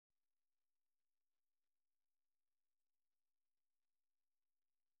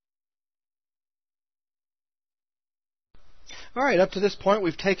All right, up to this point,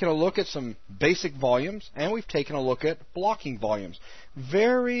 we've taken a look at some basic volumes, and we've taken a look at blocking volumes.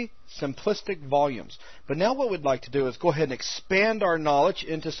 Very simplistic volumes. But now what we'd like to do is go ahead and expand our knowledge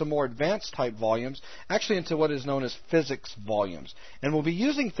into some more advanced type volumes, actually into what is known as physics volumes. And we'll be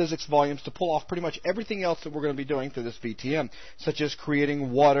using physics volumes to pull off pretty much everything else that we're going to be doing through this VTM, such as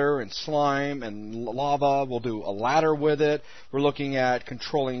creating water and slime and lava. We'll do a ladder with it. We're looking at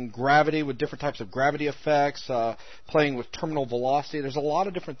controlling gravity with different types of gravity effects, playing with terminal velocity. There's a lot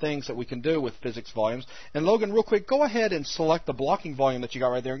of different things that we can do with physics volumes. And Logan, real quick, go ahead and select the blocking volume that you got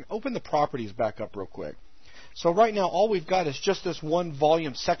right there and open the properties back up real quick. So right now all we've got is just this one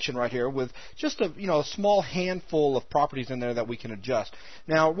volume section right here with just a small handful of properties in there that we can adjust.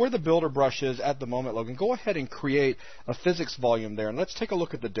 Now where the builder brush is at the moment, Logan, go ahead and create a physics volume there and let's take a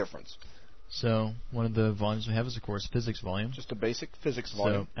look at the difference. So one of the volumes we have is, of course, physics volume. Just a basic physics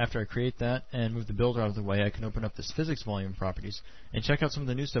volume. So after I create that and move the builder out of the way, I can open up this physics volume properties and check out some of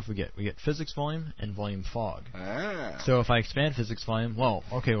the new stuff we get. We get physics volume and volume fog. So if I expand physics volume,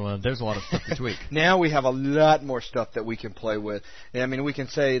 there's a lot of stuff to tweak. Now we have a lot more stuff that we can play with. I mean, we can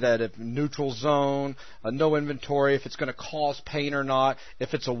say that if neutral zone, no inventory, if it's going to cause pain or not,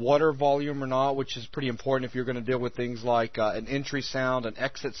 if it's a water volume or not, which is pretty important if you're going to deal with things like an entry sound, an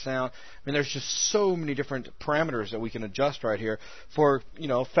exit sound. I mean, there's just so many different parameters that we can adjust right here for,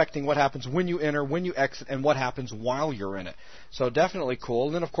 affecting what happens when you enter, when you exit, and what happens while you're in it. So definitely cool.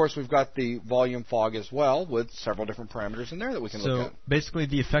 And then, of course, we've got the volume fog as well with several different parameters in there that we can look at. So basically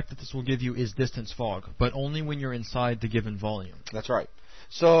the effect that this will give you is distance fog, but only when you're inside the given volume. That's right.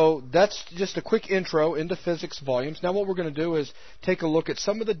 So that's just a quick intro into physics volumes. Now what we're going to do is take a look at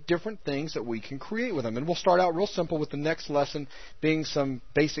some of the different things that we can create with them. And we'll start out real simple with the next lesson being some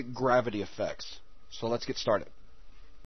basic gravity effects. So let's get started.